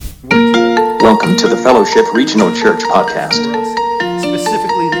Welcome to the Fellowship Regional Church podcast.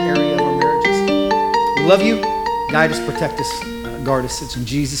 Specifically the area of our marriages. We love you. Guide us, protect us, guard us. It's in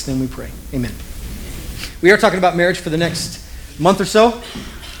Jesus' name we pray. Amen. We are talking about marriage for the next month or so.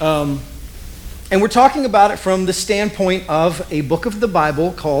 And we're talking about it from the standpoint of a book of the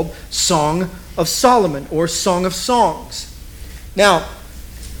Bible called Song of Solomon or Song of Songs. Now,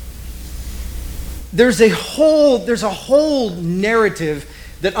 there's a whole narrative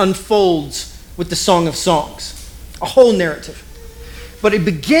that unfolds with the Song of Songs. A whole narrative. But it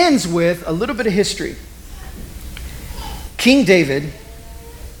begins with a little bit of history. King David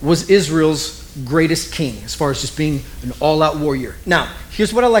was Israel's greatest king as far as just being an all-out warrior. Now,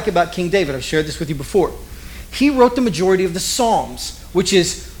 here's what I like about King David. I've shared this with you before. He wrote the majority of the Psalms, which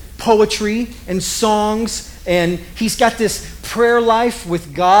is poetry and songs, and he's got this prayer life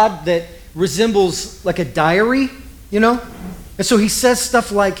with God that resembles like a diary, you know? And so he says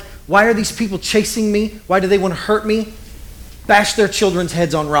stuff like, why are these people chasing me? Why do they want to hurt me? Bash their children's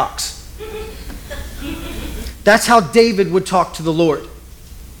heads on rocks. That's how David would talk to the Lord.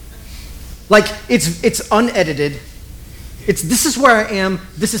 Like, it's unedited. This is where I am.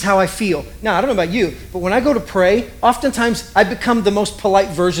 This is how I feel. Now, I don't know about you, but when I go to pray, oftentimes I become the most polite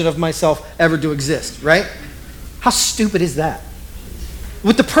version of myself ever to exist, right? How stupid is that?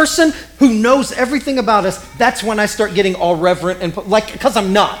 With the person who knows everything about us, that's when I start getting all reverent and because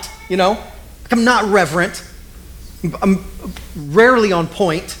I'm not, you know? Like I'm not reverent. I'm rarely on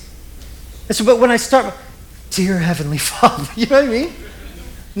point. And so, but when I start, dear Heavenly Father, you know what I mean?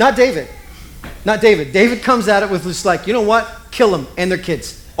 Not David. Not David. David comes at it with just like, you know what? Kill them and their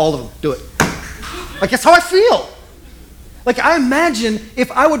kids. All of them. Do it. Like, that's how I feel. Like, I imagine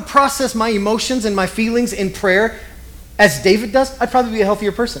if I would process my emotions and my feelings in prayer as David does, I'd probably be a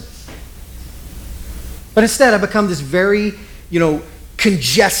healthier person. But instead, I become this very,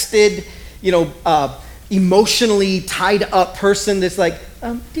 congested, emotionally tied up person that's like,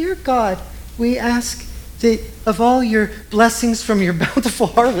 dear God, we ask that of all your blessings from your bountiful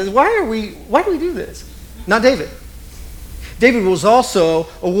harvest, why do we do this? Not David. David was also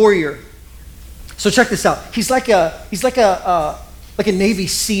a warrior. So check this out. He's like a Navy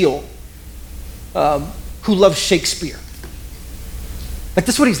SEAL who loves Shakespeare. Like,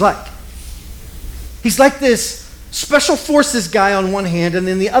 that's what he's like. He's like this special forces guy on one hand, and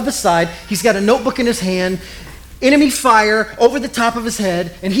then the other side, he's got a notebook in his hand, enemy fire over the top of his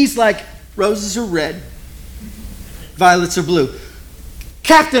head, and he's like, roses are red, violets are blue.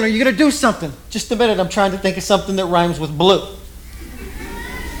 Captain, are you going to do something? Just a minute, I'm trying to think of something that rhymes with blue.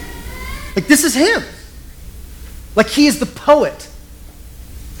 Like, this is him. Like, he is the poet.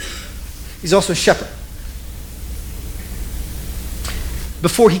 He's also a shepherd.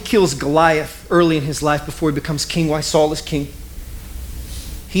 Before he kills Goliath early in his life, before he becomes king, why Saul is king,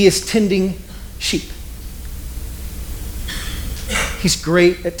 he is tending sheep. He's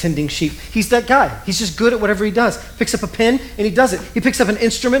great at tending sheep. He's that guy. He's just good at whatever he does. Picks up a pen and he does it. He picks up an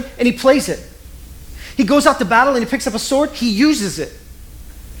instrument and he plays it. He goes out to battle and he picks up a sword, he uses it.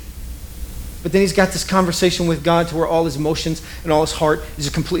 But then he's got this conversation with God to where all his emotions and all his heart is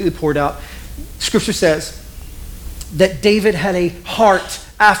completely poured out. Scripture says that David had a heart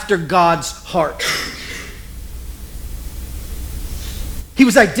after God's heart. He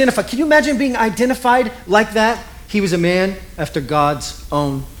was identified. Can you imagine being identified like that? He was a man after God's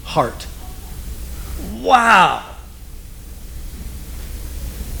own heart. Wow.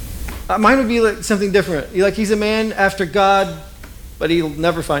 Mine would be like something different. Like, he's a man after God, but he'll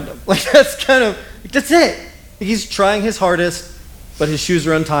never find him. Like, that's it. He's trying his hardest, but his shoes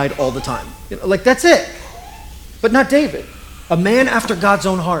are untied all the time. Like, that's it. But not David. A man after God's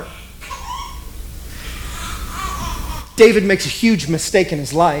own heart. David makes a huge mistake in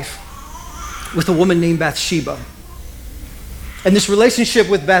his life with a woman named Bathsheba. And this relationship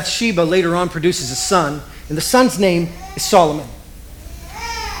with Bathsheba later on produces a son, and the son's name is Solomon.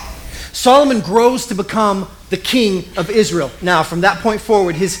 Solomon grows to become the king of Israel. Now, from that point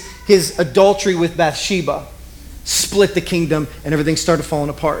forward, his adultery with Bathsheba split the kingdom, and everything started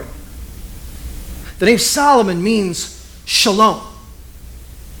falling apart. The name Solomon means shalom.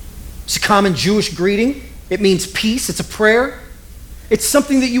 It's a common Jewish greeting. It means peace. It's a prayer. It's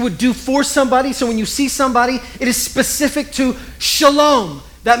something that you would do for somebody. So when you see somebody, it is specific to shalom.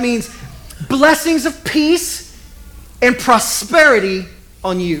 That means blessings of peace and prosperity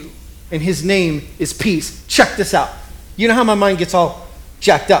on you. And his name is peace. Check this out. You know how my mind gets all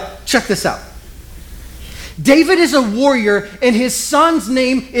jacked up. Check this out. David is a warrior, and his son's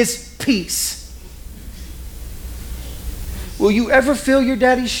name is peace. Will you ever fill your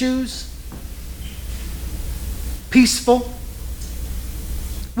daddy's shoes? Peaceful?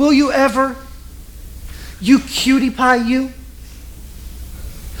 Will you ever? You cutie pie, you?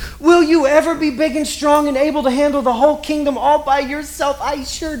 Will you ever be big and strong and able to handle the whole kingdom all by yourself? I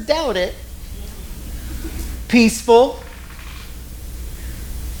sure doubt it. Peaceful.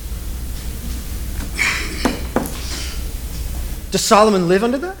 Does Solomon live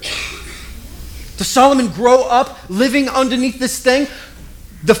under that? Does Solomon grow up living underneath this thing?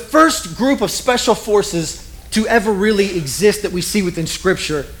 The first group of special forces to ever really exist that we see within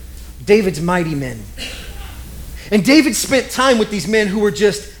Scripture, David's mighty men. And David spent time with these men who were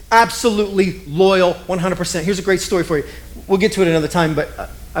just absolutely loyal, 100%. Here's a great story for you. We'll get to it another time, but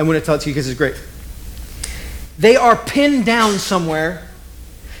I want to tell it to you because it's great. They are pinned down somewhere,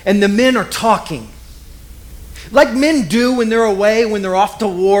 and the men are talking. Like men do when they're away, when they're off to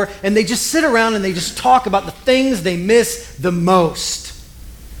war, and they just sit around and they just talk about the things they miss the most.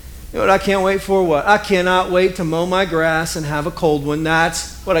 You know what I can't wait for? What? I cannot wait to mow my grass and have a cold one.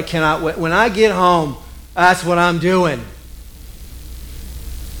 That's what I cannot wait. When I get home, that's what I'm doing.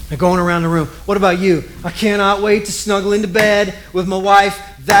 They're going around the room. What about you? I cannot wait to snuggle into bed with my wife.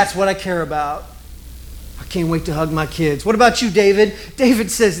 That's what I care about. I can't wait to hug my kids. What about you, David?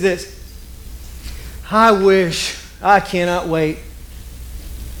 David says this. I wish, I cannot wait.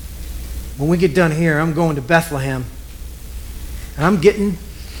 When we get done here, I'm going to Bethlehem. And I'm getting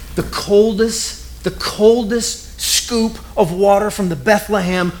the coldest scoop of water from the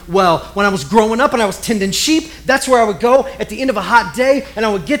Bethlehem well. When I was growing up and I was tending sheep, that's where I would go at the end of a hot day, and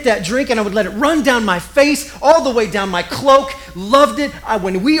I would get that drink and I would let it run down my face, all the way down my cloak. Loved it.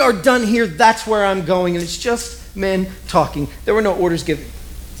 When we are done here, that's where I'm going. And it's just men talking. There were no orders given.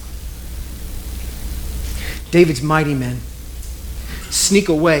 David's mighty men sneak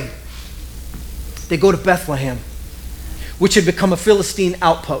away. They go to Bethlehem, which had become a Philistine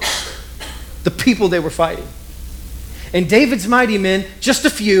outpost, the people they were fighting. And David's mighty men, just a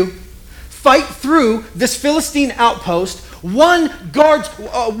few, fight through this Philistine outpost. One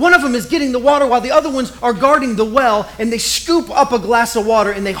of them is getting the water while the other ones are guarding the well, and they scoop up a glass of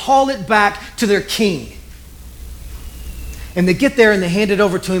water and they haul it back to their king. And they get there and they hand it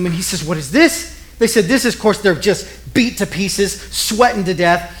over to him, and he says, "What is this?" They said, "This is," of course, they're just beat to pieces, sweating to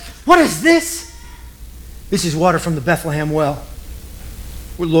death. "What is this?" "This is water from the Bethlehem well.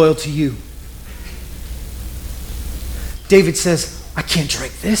 We're loyal to you." David says, "I can't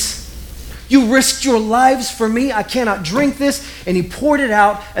drink this. You risked your lives for me. I cannot drink this." And he poured it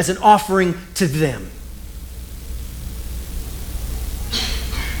out as an offering to them.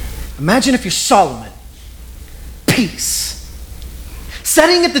 Imagine if you're Solomon. Peace.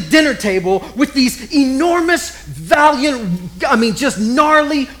 Sitting at the dinner table with these enormous, valiant, just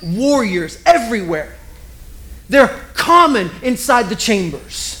gnarly warriors everywhere. They're common inside the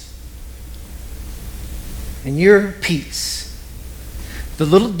chambers. And your peace, the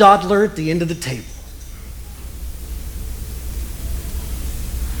little dawdler at the end of the table.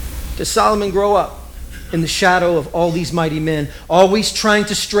 Does Solomon grow up in the shadow of all these mighty men, always trying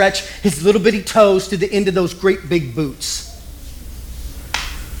to stretch his little bitty toes to the end of those great big boots?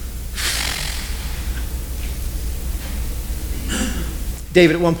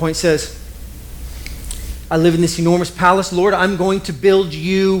 David at one point says, "I live in this enormous palace. Lord, I'm going to build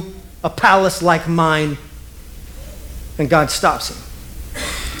you a palace like mine." And God stops him.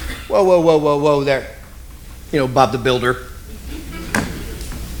 Whoa there. Bob the Builder.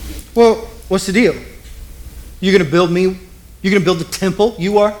 Well, what's the deal? You're going to build me? You're going to build the temple?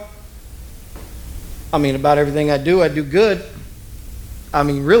 You are? About everything I do good.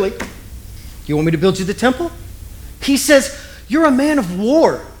 Really? You want me to build you the temple? He says, "You're a man of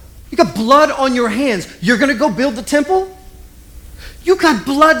war. You got blood on your hands. You're going to go build the temple? You got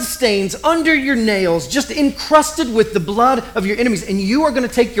blood stains under your nails, just encrusted with the blood of your enemies, and you are going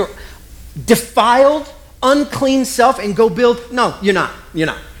to take your defiled, unclean self and go build?" No, you're not. You're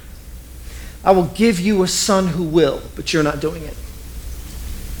not. "I will give you a son who will," but you're not doing it.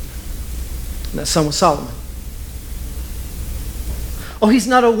 And that son was Solomon. Oh, he's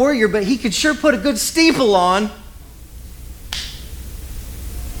not a warrior, but he could sure put a good steeple on.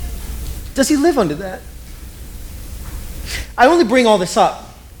 Does he live under that? I only bring all this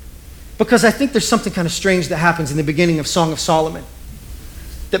up because I think there's something kind of strange that happens in the beginning of Song of Solomon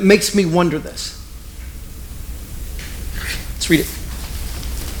that makes me wonder this. Let's read it.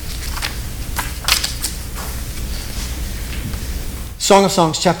 Song of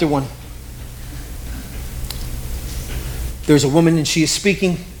Songs, chapter 1. There's a woman and she is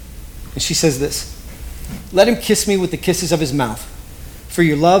speaking, and she says this: "Let him kiss me with the kisses of his mouth, for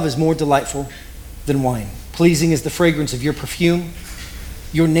your love is more delightful than wine. Pleasing is the fragrance of your perfume.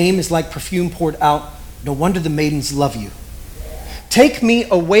 Your name is like perfume poured out. No wonder the maidens love you. Take me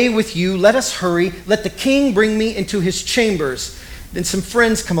away with you. Let us hurry. Let the king bring me into his chambers. Then some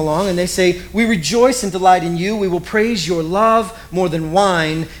friends come along and they say, we rejoice and delight in you. We will praise your love more than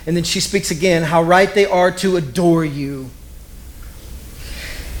wine. And then she speaks again, how right they are to adore you.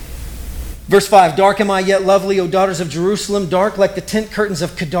 Verse 5, dark am I yet lovely, O daughters of Jerusalem, dark like the tent curtains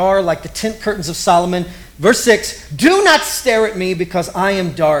of Kedar, like the tent curtains of Solomon. Verse 6, do not stare at me because I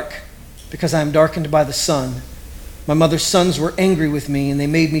am dark, because I am darkened by the sun. My mother's sons were angry with me, and they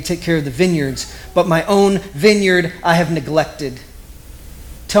made me take care of the vineyards, but my own vineyard I have neglected.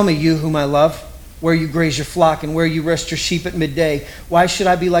 Tell me, you whom I love, where you graze your flock and where you rest your sheep at midday. Why should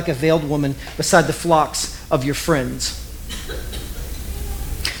I be like a veiled woman beside the flocks of your friends?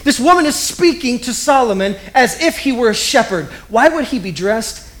 This woman is speaking to Solomon as if he were a shepherd. Why would he be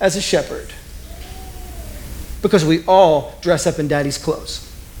dressed as a shepherd? Because we all dress up in daddy's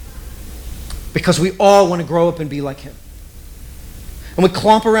clothes. Because we all want to grow up and be like him. And we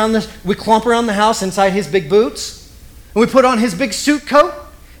clomp around the house inside his big boots. And we put on his big suit coat.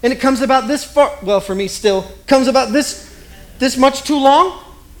 And it comes about this far, well, for me still, comes about this much too long.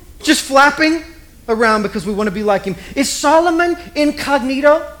 Just flapping around because we want to be like him. Is Solomon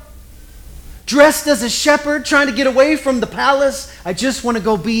incognito? Dressed as a shepherd, trying to get away from the palace? I just want to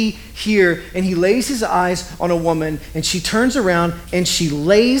go be here. And he lays his eyes on a woman, and she turns around and she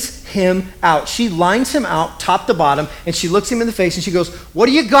lays him out. She lines him out top to bottom, and she looks him in the face and she goes, what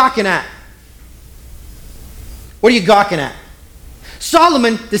are you gawking at? What are you gawking at?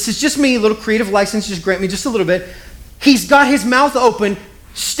 Solomon, this is just me, a little creative license, just grant me just a little bit. He's got his mouth open,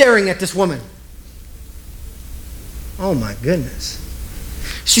 staring at this woman. Oh my goodness.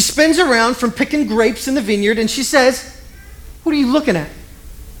 She spins around from picking grapes in the vineyard and she says, what are you looking at?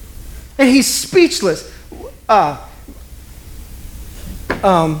 And he's speechless.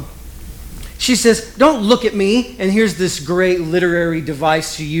 She says, don't look at me. And here's this great literary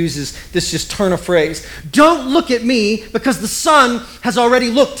device she uses, this just turn of phrase. Don't look at me because the sun has already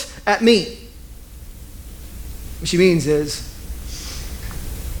looked at me. What she means is,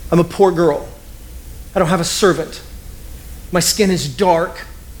 I'm a poor girl. I don't have a servant. My skin is dark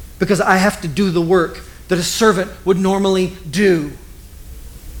because I have to do the work that a servant would normally do.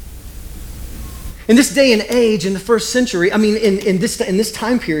 In this day and age, in the first century, in this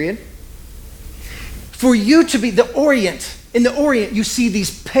time period, for you to be in the Orient, you see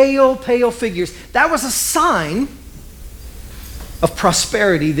these pale figures. That was a sign of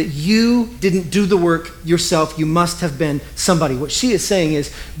prosperity, that you didn't do the work yourself. You must have been somebody. What she is saying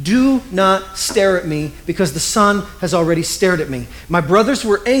is, do not stare at me because the sun has already stared at me. My brothers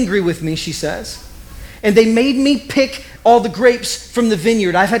were angry with me, she says, and they made me pick all the grapes from the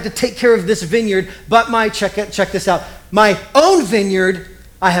vineyard. I've had to take care of this vineyard, but check this out, my own vineyard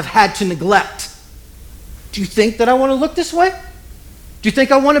I have had to neglect. Do you think that I want to look this way? Do you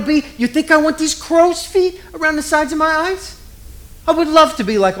think I want these crow's feet around the sides of my eyes? I would love to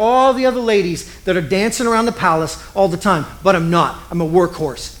be like all the other ladies that are dancing around the palace all the time, but I'm not. I'm a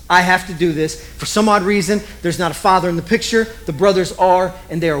workhorse. I have to do this. For some odd reason, there's not a father in the picture. The brothers are,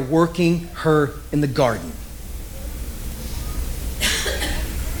 and they are working her in the garden.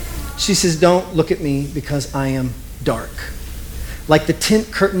 She says, don't look at me because I am dark. Like the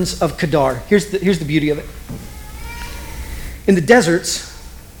tent curtains of Kedar. Here's the beauty of it. In the deserts,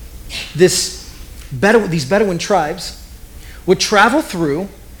 these Bedouin tribes would travel through,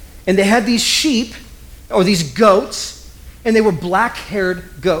 and they had these sheep or these goats, and they were black-haired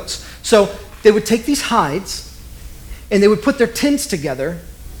goats. So they would take these hides, and they would put their tents together,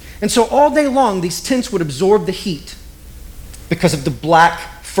 and so all day long these tents would absorb the heat because of the black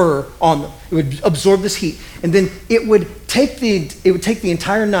fur on them. It would absorb this heat, and then it would take the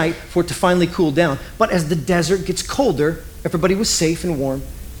entire night for it to finally cool down. But as the desert gets colder, everybody was safe and warm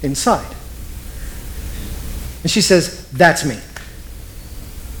inside. And she says, that's me.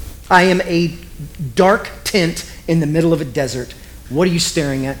 I am a dark tent in the middle of a desert. What are you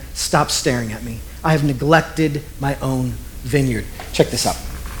staring at? Stop staring at me. I have neglected my own vineyard. Check this out.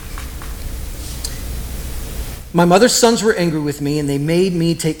 My mother's sons were angry with me, and they made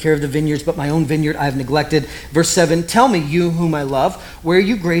me take care of the vineyards, but my own vineyard I have neglected. Verse 7, tell me, you whom I love, where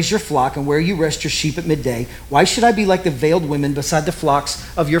you graze your flock and where you rest your sheep at midday. Why should I be like the veiled women beside the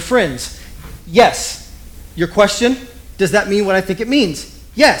flocks of your friends? Yes. Your question, does that mean what I think it means?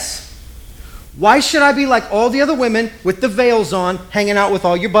 Yes. Why should I be like all the other women with the veils on, hanging out with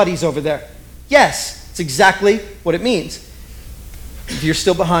all your buddies over there? Yes. It's exactly what it means. If you're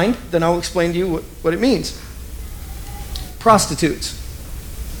still behind, then I'll explain to you what it means. Prostitutes.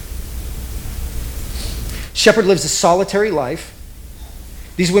 Shepherd lives a solitary life.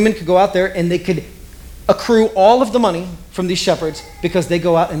 These women could go out there and they could accrue all of the money from these shepherds because they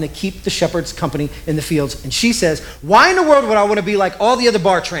go out and they keep the shepherds company in the fields. And she says, why in the world would I want to be like all the other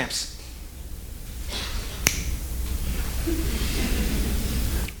bar tramps?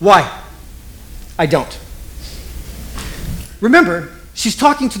 Why? I don't. Remember, she's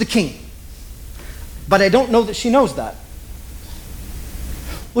talking to the king. But I don't know that she knows that.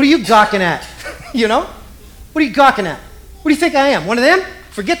 What are you gawking at? You know? What are you gawking at? What do you think I am? One of them?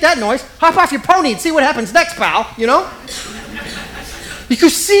 Forget that noise. Hop off your pony and see what happens next, pal. You know? You can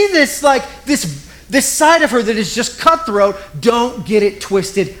see this, like, this side of her that is just cutthroat. Don't get it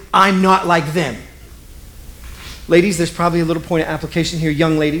twisted. I'm not like them. Ladies, there's probably a little point of application here.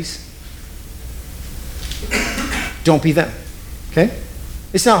 Young ladies, don't be them. Okay?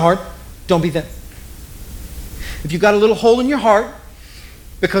 It's not hard. Don't be them. If you got a little hole in your heart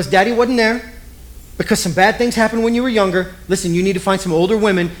because daddy wasn't there, because some bad things happened when you were younger, listen, you need to find some older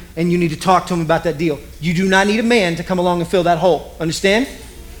women and you need to talk to them about that deal. You do not need a man to come along and fill that hole. Understand?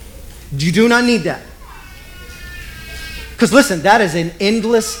 You do not need that. Because listen, that is an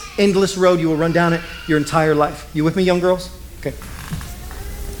endless road. You will run down it your entire life. You with me, young girls? Okay.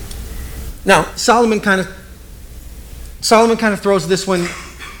 Now, Solomon kind of throws this one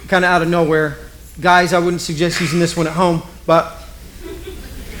kind of out of nowhere. Guys, I wouldn't suggest using this one at home, but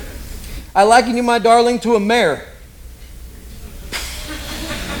I liken you, my darling, to a mare.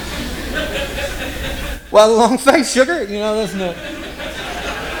 Well, long face, sugar, you know, that's not.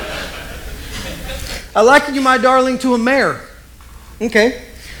 I liken you, my darling, to a mare. Okay.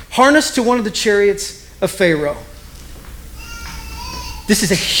 Harnessed to one of the chariots of Pharaoh. This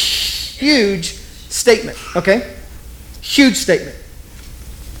is a huge statement, okay? Huge statement.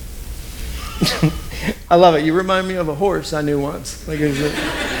 I love it. You remind me of a horse I knew once. Like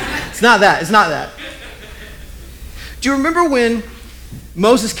it's not that. It's not that. Do you remember when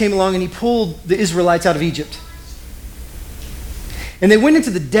Moses came along and he pulled the Israelites out of Egypt? And they went into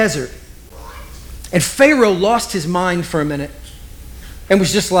the desert. And Pharaoh lost his mind for a minute and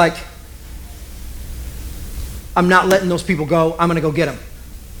was just like, I'm not letting those people go. I'm going to go get them.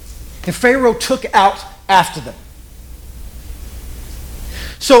 And Pharaoh took out after them.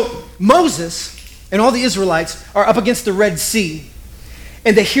 So Moses and all the Israelites are up against the Red Sea,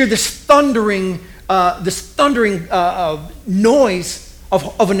 and they hear this thundering noise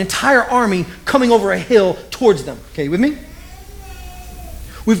of an entire army coming over a hill towards them. Okay, you with me?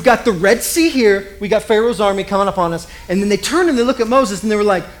 We've got the Red Sea here. We got Pharaoh's army coming up on us. And then they turn and they look at Moses and they were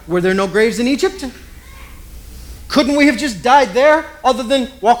like, were there no graves in Egypt? Couldn't we have just died there other than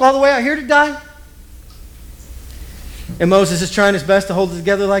walk all the way out here to die? And Moses is trying his best to hold it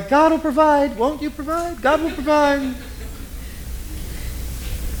together like, God will provide. Won't you provide? God will provide.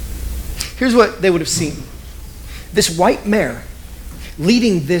 Here's what they would have seen. This white mare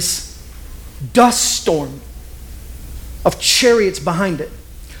leading this dust storm of chariots behind it.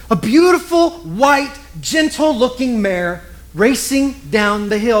 A beautiful, white, gentle-looking mare racing down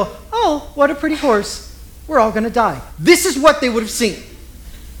the hill. Oh, what a pretty horse. We're all going to die. This is what they would have seen.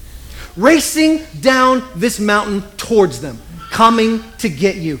 Racing down this mountain towards them, coming to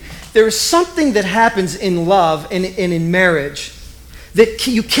get you. There is something that happens in love and in marriage that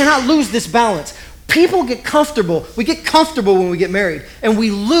you cannot lose this balance. People get comfortable. We get comfortable when we get married, and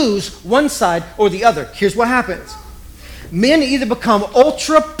we lose one side or the other. Here's what happens. Men either become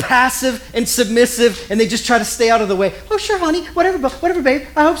ultra passive and submissive, and they just try to stay out of the way. Oh, sure, honey, whatever, babe.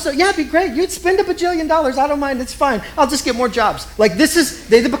 I hope so. Yeah, it'd be great. You'd spend $1 bajillion. I don't mind. It's fine. I'll just get more jobs. Like they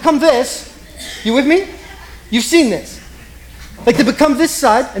either become this. You with me? You've seen this. Like they become this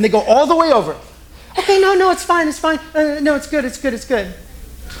side, and they go all the way over. Okay, no, it's fine. No, it's good.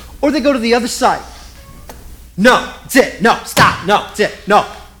 Or they go to the other side. No, it's it. No, stop. No, it's it. No,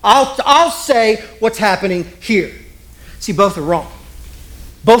 I'll say what's happening here. See, both are wrong.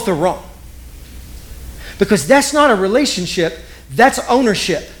 Both are wrong. Because that's not a relationship, that's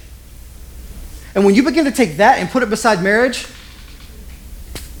ownership. And when you begin to take that and put it beside marriage,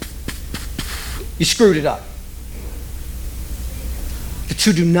 you screwed it up. The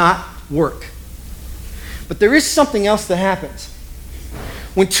two do not work. But there is something else that happens.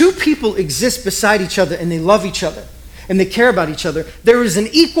 When two people exist beside each other and they love each other and they care about each other, there is an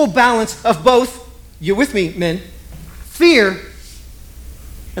equal balance of both, you with me, men, fear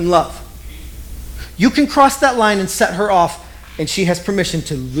and love. You can cross that line and set her off, and she has permission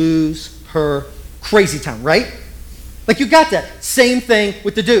to lose her crazy town, right? Like you got that. Same thing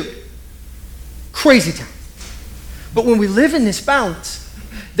with the dude. Crazy town. But when we live in this balance,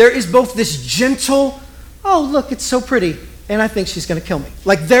 there is both this gentle, oh, look, it's so pretty, and I think she's going to kill me.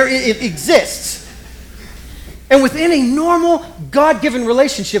 Like it exists. And within a normal, God-given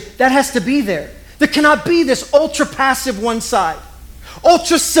relationship, that has to be there. There cannot be this ultra passive one side,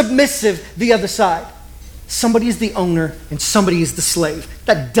 ultra submissive the other side. Somebody is the owner and somebody is the slave.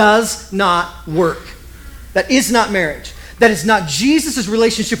 That does not work. That is not marriage. That is not Jesus'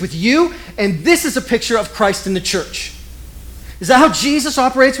 relationship with you, and this is a picture of Christ in the church. Is that how Jesus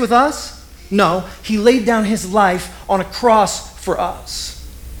operates with us? No, he laid down his life on a cross for us.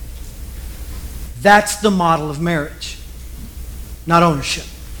 That's the model of marriage, not ownership.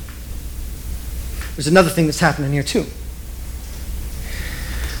 There's another thing that's happening here too.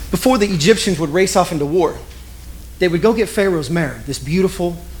 Before the Egyptians would race off into war, they would go get Pharaoh's mare, this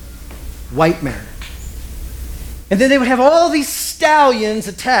beautiful white mare. And then they would have all these stallions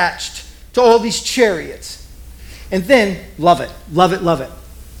attached to all these chariots. And then, love it, love it, love it.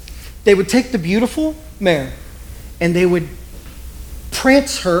 They would take the beautiful mare and they would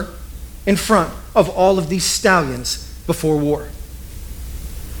prance her in front of all of these stallions before war.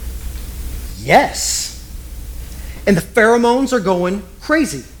 Yes. And the pheromones are going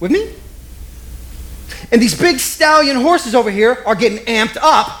crazy. With me? And these big stallion horses over here are getting amped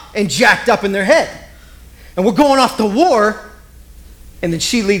up and jacked up in their head. And we're going off to war, and then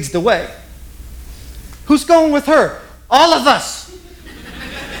she leads the way. Who's going with her? All of us.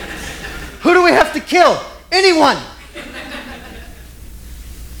 Who do we have to kill? Anyone.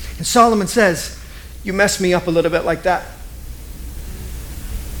 And Solomon says, you mess me up a little bit like that.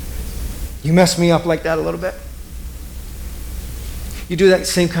 You mess me up like that a little bit. You do that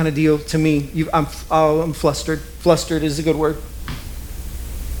same kind of deal to me. I'm flustered. Flustered is a good word.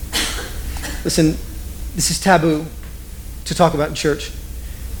 Listen, this is taboo to talk about in church.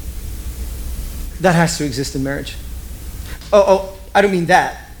 That has to exist in marriage. I don't mean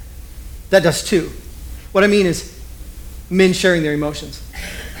that. That does too. What I mean is men sharing their emotions.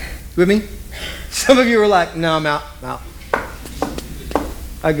 You with me? Some of you are like, no, I'm out.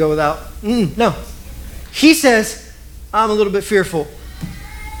 I go without. No. He says, I'm a little bit fearful.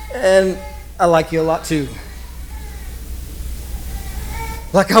 And I like you a lot too.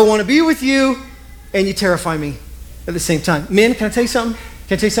 Like I want to be with you, and you terrify me at the same time. Men, can I tell you something?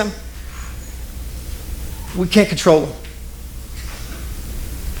 We can't control them.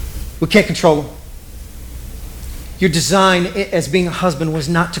 We can't control them. Your design as being a husband was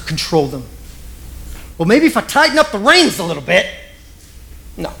not to control them. Well, maybe if I tighten up the reins a little bit.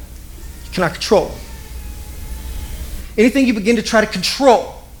 No, you cannot control them. Anything you begin to try to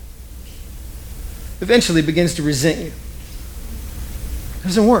control eventually begins to resent you. It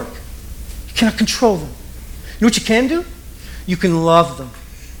doesn't work. You cannot control them. You know what you can do? You can love them.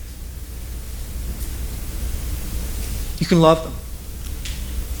 You can love them.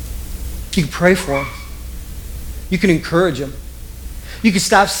 You can pray for them. You can encourage them. You can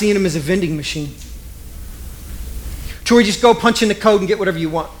stop seeing them as a vending machine. To where you just go punch in the code and get whatever you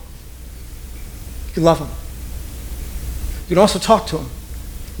want. You can love them. You can also talk to them.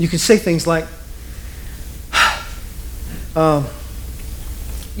 You can say things like,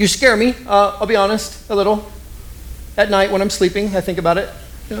 you scare me, I'll be honest, a little. At night when I'm sleeping, I think about it.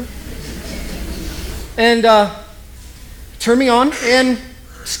 You know? And turn me on and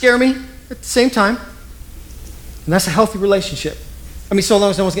scare me at the same time. And that's a healthy relationship. I mean, so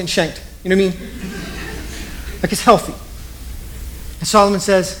long as no one's getting shanked. You know what I mean? Like it's healthy. And Solomon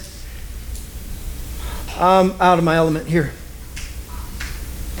says, I'm out of my element here.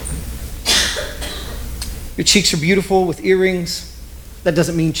 Your cheeks are beautiful with earrings. That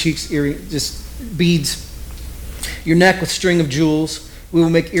doesn't mean cheeks, earrings, just beads. Your neck with string of jewels. We will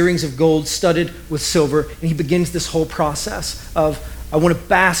make earrings of gold studded with silver. And he begins this whole process of, I want to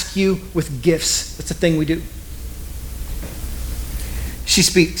bask you with gifts. That's a thing we do. She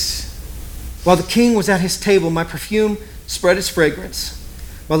speaks. While the king was at his table, my perfume spread its fragrance.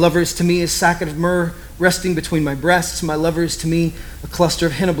 My lover is to me a sacket of myrrh resting between my breasts. My lover is to me a cluster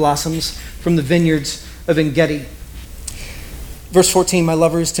of henna blossoms from the vineyards of En-Gedi. Verse 14, my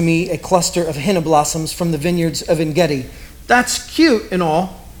lover is to me a cluster of henna blossoms from the vineyards of En-Gedi. That's cute and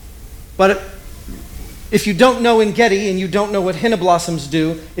all, but if you don't know En-Gedi and you don't know what henna blossoms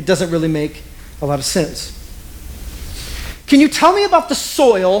do, it doesn't really make a lot of sense. Can you tell me about the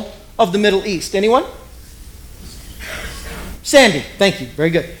soil of the Middle East? Anyone? Sandy. Thank you. Very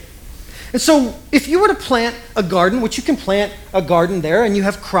good. And so if you were to plant a garden, which you can plant a garden there, and you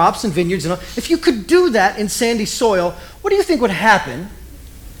have crops and vineyards and all, if you could do that in sandy soil, what do you think would happen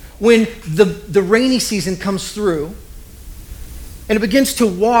when the rainy season comes through and it begins to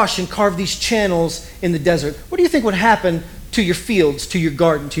wash and carve these channels in the desert? What do you think would happen to your fields, to your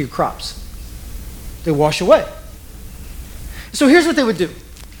garden, to your crops? They wash away. So here's what they would do.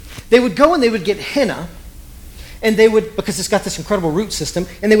 They would go and they would get henna, and they would, because it's got this incredible root system,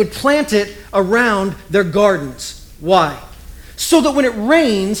 and they would plant it around their gardens. Why? So that when it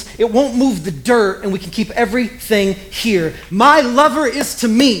rains, it won't move the dirt and we can keep everything here. My lover is to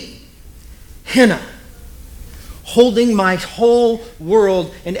me henna, holding my whole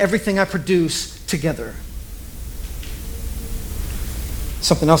world and everything I produce together.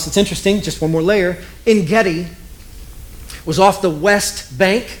 Something else that's interesting, just one more layer. En Gedi was off the west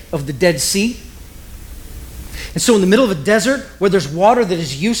bank of the Dead Sea. And so in the middle of a desert where there's water that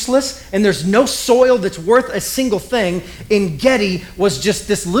is useless and there's no soil that's worth a single thing, En Gedi was just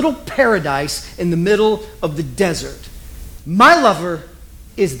this little paradise in the middle of the desert. My lover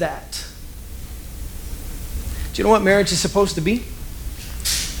is that. Do you know what marriage is supposed to be?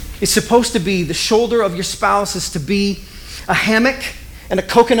 It's supposed to be, the shoulder of your spouse is to be a hammock and a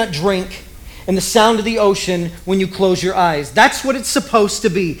coconut drink and the sound of the ocean when you close your eyes. That's what it's supposed to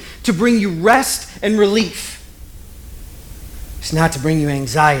be, to bring you rest and relief. It's not to bring you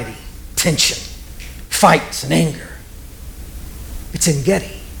anxiety, tension, fights, and anger. It's En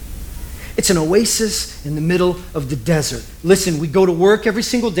Gedi. It's an oasis in the middle of the desert. Listen, we go to work every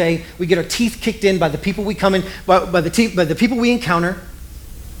single day. We get our teeth kicked in by the people we come in, by the people we encounter.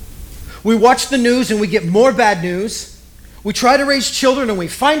 We watch the news and we get more bad news. We try to raise children and we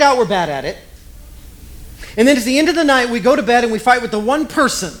find out we're bad at it. And then at the end of the night, we go to bed and we fight with the one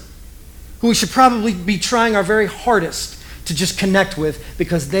person who we should probably be trying our very hardest to just connect with,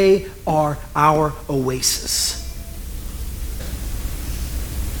 because they are our oasis.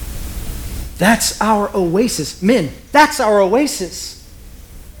 That's our oasis. Men, that's our oasis.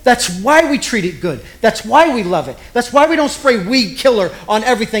 That's why we treat it good. That's why we love it. That's why we don't spray weed killer on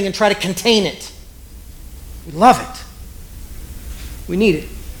everything and try to contain it. We love it. We need it.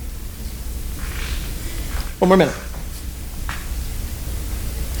 One more minute.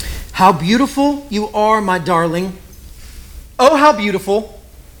 How beautiful you are, my darling. Oh, how beautiful.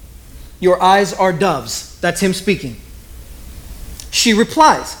 Your eyes are doves. That's him speaking. She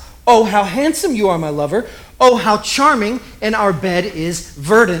replies, oh, how handsome you are, my lover. Oh, how charming. And our bed is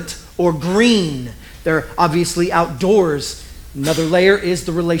verdant or green. They're obviously outdoors. Another layer is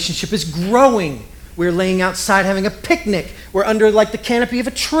the relationship is growing. We're laying outside having a picnic. We're under like the canopy of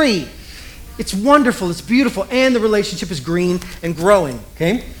a tree. It's wonderful. It's beautiful. And the relationship is green and growing.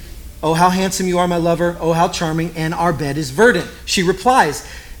 Okay? Oh, how handsome you are, my lover. Oh, how charming. And our bed is verdant. She replies,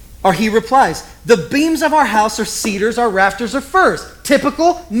 or he replies, the beams of our house are cedars, our rafters are firs.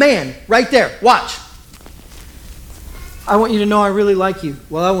 Typical man, right there. Watch. I want you to know I really like you.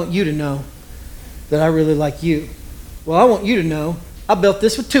 Well, I want you to know that I really like you. Well, I want you to know I built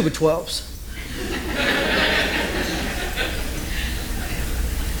this with 2x12s.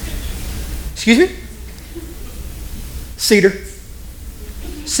 Excuse me?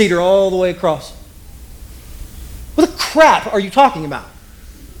 Cedar all the way across. What the crap are you talking about?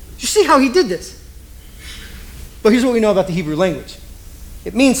 You see how he did this? But here's what we know about the Hebrew language.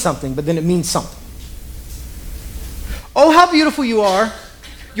 It means something, but then it means something. Oh, how beautiful you are.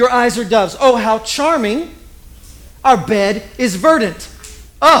 Your eyes are doves. Oh, how charming. Our bed is verdant.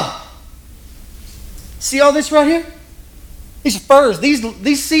 Oh. See all this right here? These firs,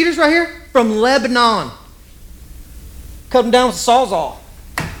 these cedars right here, from Lebanon. Cut them down with a sawzall.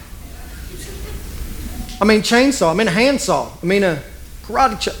 I mean chainsaw. I mean a handsaw. I mean a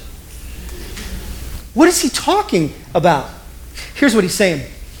karate chop. What is he talking about? Here's what he's saying.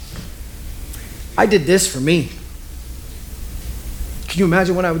 I did this for me. Can you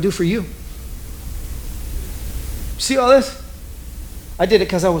imagine what I would do for you? See all this? I did it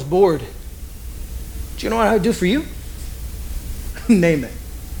because I was bored. Do you know what I would do for you? Name it.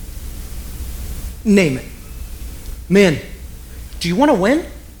 Name it. Men, do you want to win?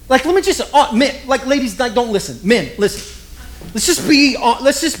 Like, let me just, men, like ladies, like, don't listen. Men, listen. Let's just be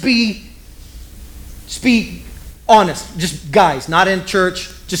honest. Just guys, not in church,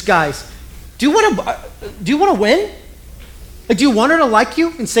 just guys. Do you want to win? Like, do you want her to like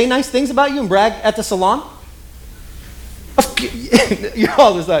you and say nice things about you and brag at the salon? You're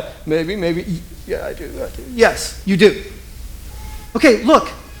all just like, maybe. Yeah, I do. Yes, you do. Okay, look.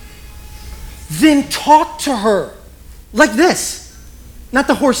 Then talk to her like this. Not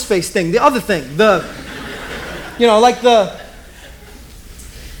the horse face thing, the other thing. What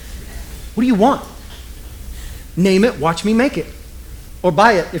do you want? Name it, watch me make it. Or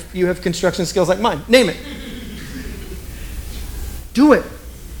buy it if you have construction skills like mine. Name it. Do it.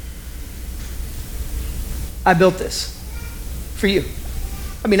 I built this for you.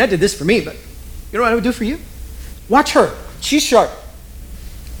 I mean, I did this for me, but you know what I would do for you? Watch her. She's sharp.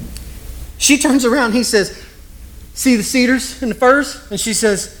 She turns around. He says, see the cedars and the firs? And she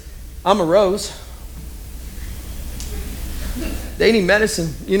says, I'm a rose. They need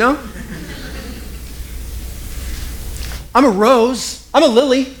medicine, you know? I'm a rose. I'm a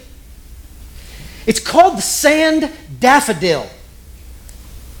lily. It's called the sand daffodil.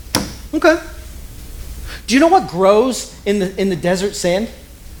 Okay. Do you know what grows in the desert sand?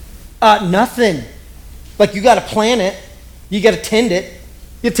 Nothing. Like you got to plant it. You got to tend it.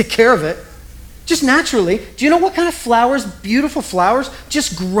 You have to take care of it. Just naturally. Do you know what kind of flowers, beautiful flowers,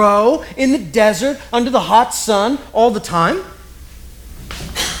 just grow in the desert under the hot sun all the time?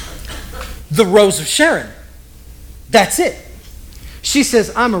 The Rose of Sharon. That's it. She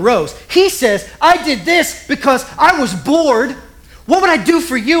says, I'm a rose. He says, I did this because I was bored. What would I do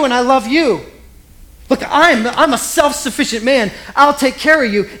for you and I love you? Look, I'm a self-sufficient man. I'll take care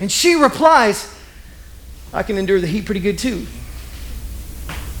of you. And she replies, I can endure the heat pretty good too.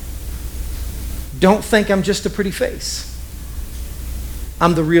 Don't think I'm just a pretty face.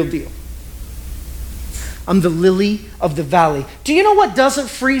 I'm the real deal. I'm the lily of the valley. Do you know what doesn't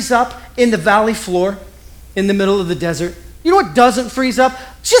freeze up in the valley floor in the middle of the desert? You know what doesn't freeze up?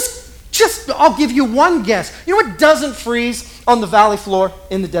 Just I'll give you one guess. You know what doesn't freeze on the valley floor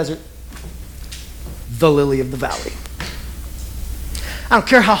in the desert? The lily of the valley. I don't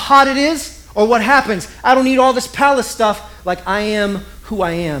care how hot it is or what happens. I don't need all this palace stuff. Like I am who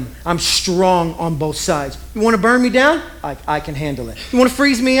I am. I'm strong on both sides. You want to burn me down? I can handle it. You want to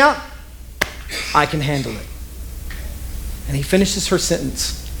freeze me out? I can handle it. And he finishes her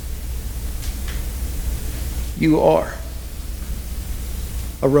sentence. You are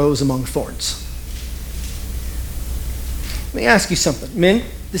a rose among thorns. Let me ask you something. Men,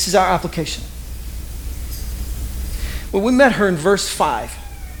 this is our application. When we met her in verse 5,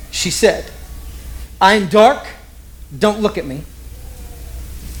 she said, I am dark, don't look at me.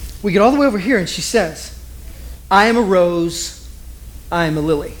 We get all the way over here and she says, I am a rose, I am a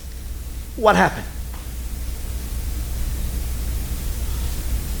lily. What happened?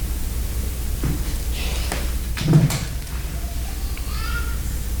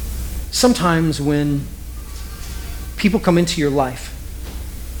 Sometimes when people come into your life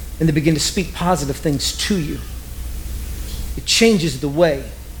and they begin to speak positive things to you, it changes the way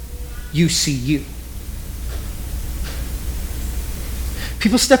you see you.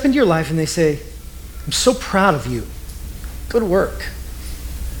 People step into your life and they say, I'm so proud of you. Good work.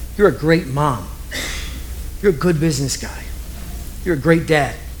 You're a great mom. You're a good business guy. You're a great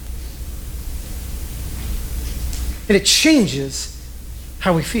dad. And it changes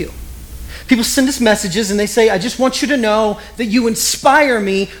how we feel. People send us messages and they say, I just want you to know that you inspire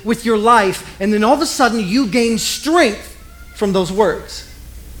me with your life. And then all of a sudden you gain strength from those words.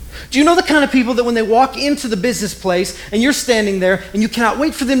 Do you know the kind of people that when they walk into the business place and you're standing there and you cannot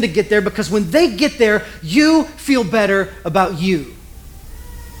wait for them to get there because when they get there, you feel better about you?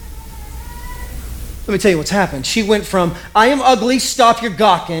 Let me tell you what's happened. She went from, I am ugly, stop your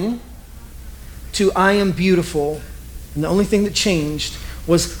gawking, to I am beautiful. And the only thing that changed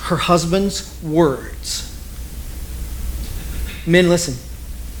was her husband's words. Men, listen.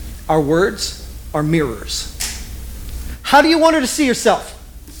 Our words are mirrors. How do you want her to see herself?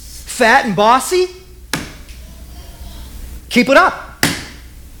 Fat and bossy? Keep it up.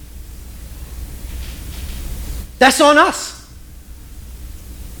 That's on us.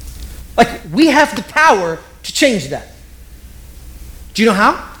 Like, we have the power to change that. Do you know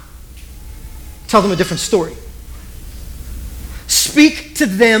how? Tell them a different story. Speak to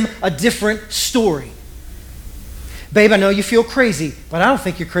them a different story. Babe, I know you feel crazy, but I don't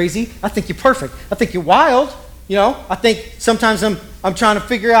think you're crazy. I think you're perfect. I think you're wild. You know, I think sometimes I'm trying to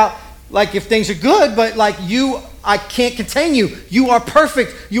figure out like if things are good, but like I can't contain you. You are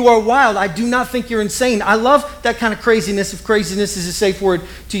perfect. You are wild. I do not think you're insane. I love that kind of craziness, if craziness is a safe word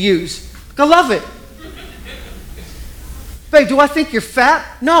to use. I love it. Babe, do I think you're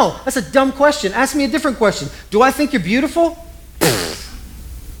fat? No, that's a dumb question. Ask me a different question. Do I think you're beautiful?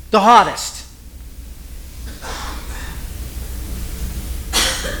 The hottest.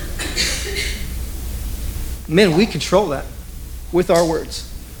 Men, we control that with our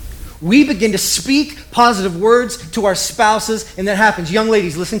words. We begin to speak positive words to our spouses, and that happens. Young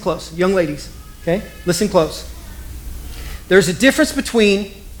ladies, listen close. Young ladies, okay? Listen close. There's a difference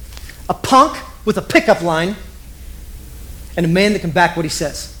between a punk with a pickup line and a man that can back what he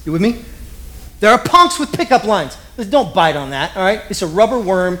says. You with me? There are punks with pickup lines. Don't bite on that, all right? It's a rubber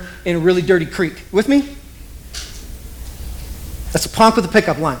worm in a really dirty creek. You with me? That's a punk with a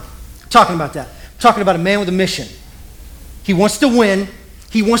pickup line. I'm talking about that. I'm talking about a man with a mission. He wants to win.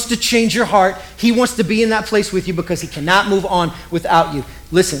 He wants to change your heart. He wants to be in that place with you because he cannot move on without you.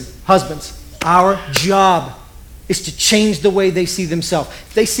 Listen, husbands, our job is to change the way they see themselves.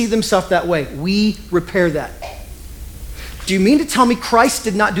 If they see themselves that way, we repair that. Do you mean to tell me Christ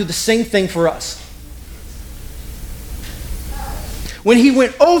did not do the same thing for us? When he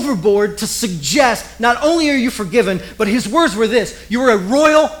went overboard to suggest not only are you forgiven, but his words were this: you are a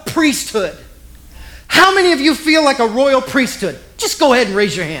royal priesthood. How many of you feel like a royal priesthood? Just go ahead and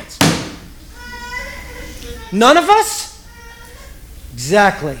raise your hands. None of us?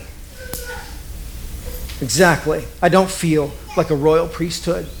 Exactly. Exactly. I don't feel like a royal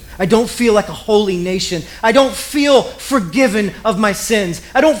priesthood. I don't feel like a holy nation. I don't feel forgiven of my sins.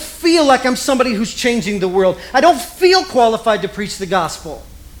 I don't feel like I'm somebody who's changing the world. I don't feel qualified to preach the gospel.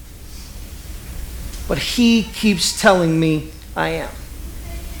 But he keeps telling me I am.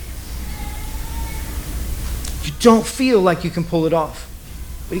 You don't feel like you can pull it off,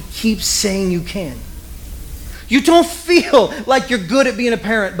 but he keeps saying you can. You don't feel like you're good at being a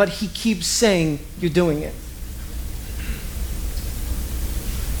parent, but he keeps saying you're doing it.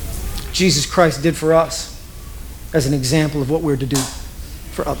 Jesus Christ did for us as an example of what we're to do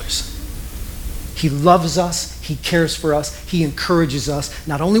for others. He loves us, he cares for us, he encourages us,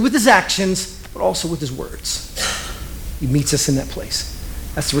 not only with his actions, but also with his words. He meets us in that place.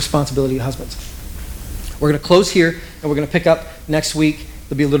 That's the responsibility of husbands. We're going to close here, and we're going to pick up next week.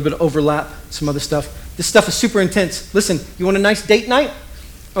 There'll be a little bit of overlap, some other stuff. This stuff is super intense. Listen, you want a nice date night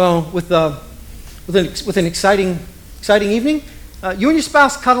with an exciting evening? You and your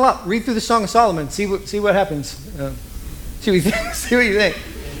spouse cuddle up, read through the Song of Solomon, see what happens. See what you think. See what you think.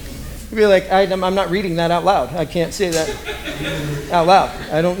 You'll be like, I'm not reading that out loud. I can't say that out loud.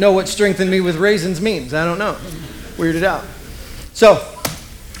 I don't know what strengthened me with raisins means. I don't know. Weirded out. So,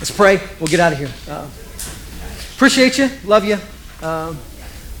 let's pray. We'll get out of here. Appreciate you. Love you.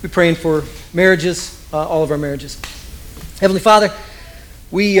 We're praying for marriages, all of our marriages. Heavenly Father,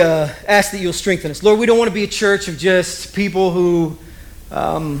 we ask that you'll strengthen us. Lord, we don't want to be a church of just people who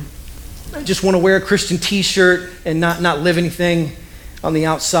just want to wear a Christian t-shirt and not live anything on the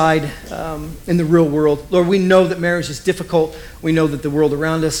outside in the real world. Lord, we know that marriage is difficult. We know that the world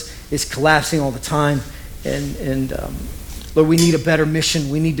around us is collapsing all the time. And Lord, we need a better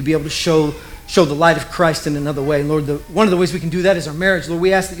mission. We need to be able to show the light of Christ in another way. And Lord, one of the ways we can do that is our marriage. Lord,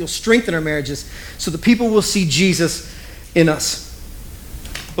 we ask that you'll strengthen our marriages so that people will see Jesus in us.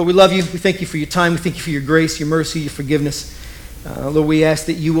 Lord, we love you. We thank you for your time. We thank you for your grace, your mercy, your forgiveness. Lord, we ask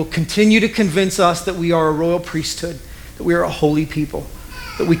that you will continue to convince us that we are a royal priesthood, that we are a holy people,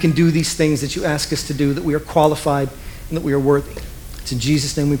 that we can do these things that you ask us to do, that we are qualified and that we are worthy. It's in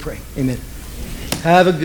Jesus' name we pray. Amen. Have a good